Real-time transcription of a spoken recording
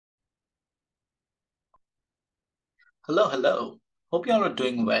Hello, hello. Hope you all are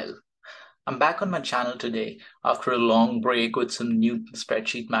doing well. I'm back on my channel today after a long break with some new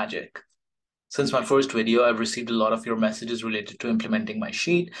spreadsheet magic. Since my first video, I've received a lot of your messages related to implementing my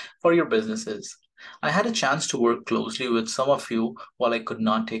sheet for your businesses. I had a chance to work closely with some of you while I could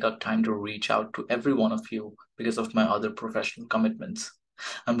not take out time to reach out to every one of you because of my other professional commitments.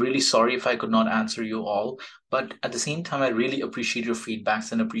 I'm really sorry if I could not answer you all, but at the same time, I really appreciate your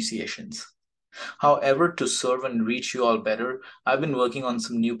feedbacks and appreciations. However, to serve and reach you all better, I've been working on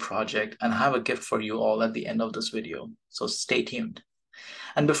some new project and I have a gift for you all at the end of this video. So stay tuned.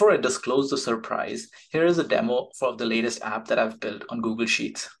 And before I disclose the surprise, here is a demo for the latest app that I've built on Google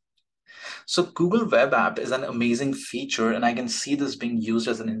Sheets. So Google Web App is an amazing feature, and I can see this being used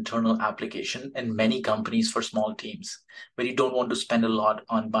as an internal application in many companies for small teams, where you don't want to spend a lot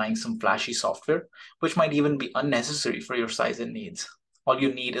on buying some flashy software, which might even be unnecessary for your size and needs. All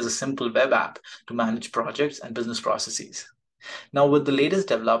you need is a simple web app to manage projects and business processes. Now, with the latest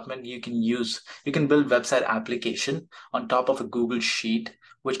development, you can build website application on top of a Google Sheet,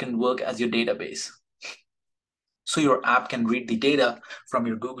 which can work as your database. So your app can read the data from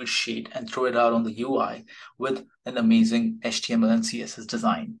your Google Sheet and throw it out on the UI with an amazing HTML and CSS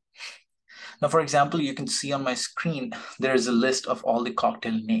design. Now, for example, you can see on my screen, there is a list of all the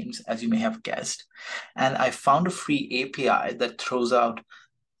cocktail names, as you may have guessed. And I found a free API that throws out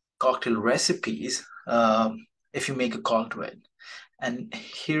cocktail recipes if you make a call to it. And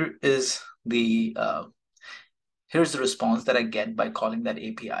here's the response that I get by calling that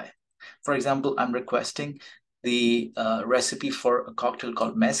API. For example, I'm requesting the recipe for a cocktail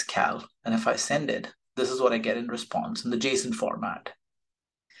called mezcal, and if I send it, this is what I get in response in the JSON format.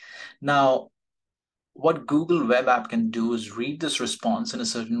 Now, what Google Web App can do is read this response in a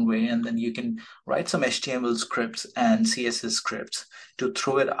certain way, and then you can write some HTML scripts and CSS scripts to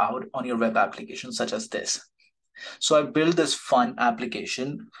throw it out on your web application, such as this. So I built this fun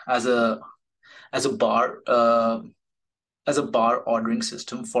application as a bar ordering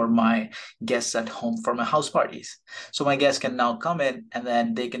system for my guests at home for my house parties. So my guests can now come in and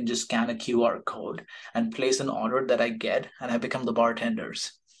then they can just scan a QR code and place an order that I get, and I become the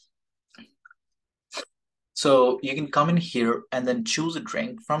bartenders. So you can come in here and then choose a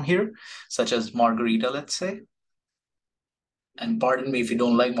drink from here, such as margarita, let's say. And pardon me if you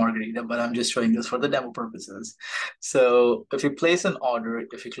don't like margarita, but I'm just showing this for the demo purposes. So if you place an order,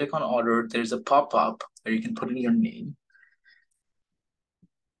 if you click on order, there's a pop-up where you can put in your name.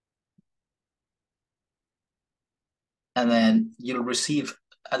 And then you'll receive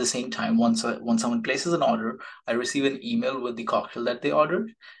at the same time, once someone places an order, I receive an email with the cocktail that they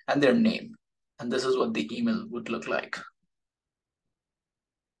ordered and their name. And this is what the email would look like.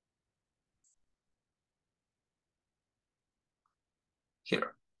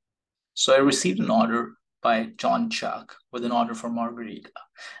 Here. So I received an order by John Chuck with an order for margarita.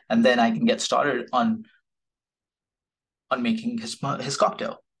 And then I can get started on making his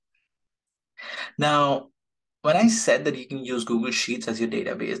cocktail. Now, when I said that you can use Google Sheets as your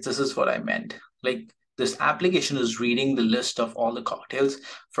database, this is what I meant. Like, this application is reading the list of all the cocktails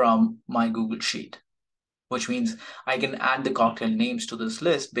from my Google Sheet, which means I can add the cocktail names to this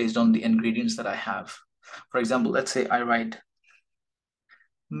list based on the ingredients that I have. For example, let's say I write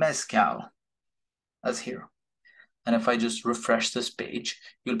mezcal as here. And if I just refresh this page,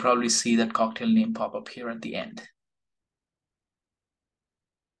 you'll probably see that cocktail name pop up here at the end.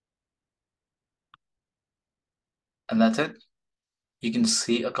 And that's it. You can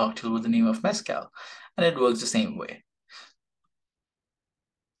see a cocktail with the name of mezcal, and it works the same way.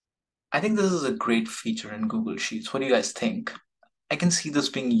 I think this is a great feature in Google Sheets. What do you guys think? I can see this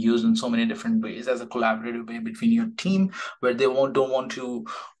being used in so many different ways as a collaborative way between your team, where they don't want to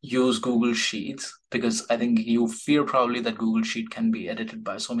use Google Sheets because I think you fear probably that Google Sheet can be edited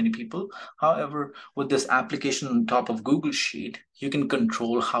by so many people. However, with this application on top of Google Sheet, you can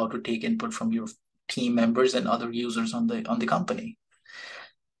control how to take input from your team members and other users on the company.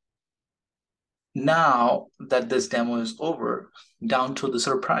 Now that this demo is over, down to the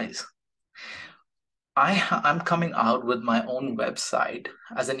surprise. I'm coming out with my own website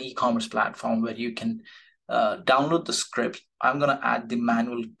as an e-commerce platform where you can download the script. I'm going to add the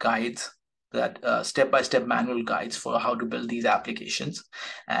manual guides, that step-by-step manual guides for how to build these applications,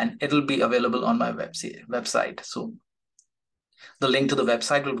 and it'll be available on my website. So the link to the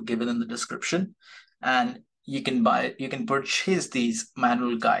website will be given in the description, and you can purchase these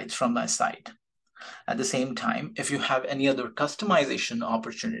manual guides from my site. At the same time, if you have any other customization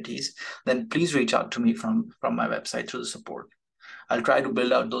opportunities, then please reach out to me from my website through the support. I'll try to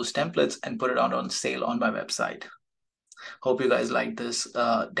build out those templates and put it out on sale on my website. Hope you guys like this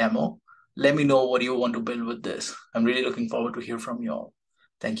demo. Let me know what you want to build with this. I'm really looking forward to hear from you all.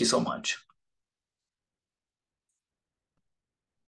 Thank you so much.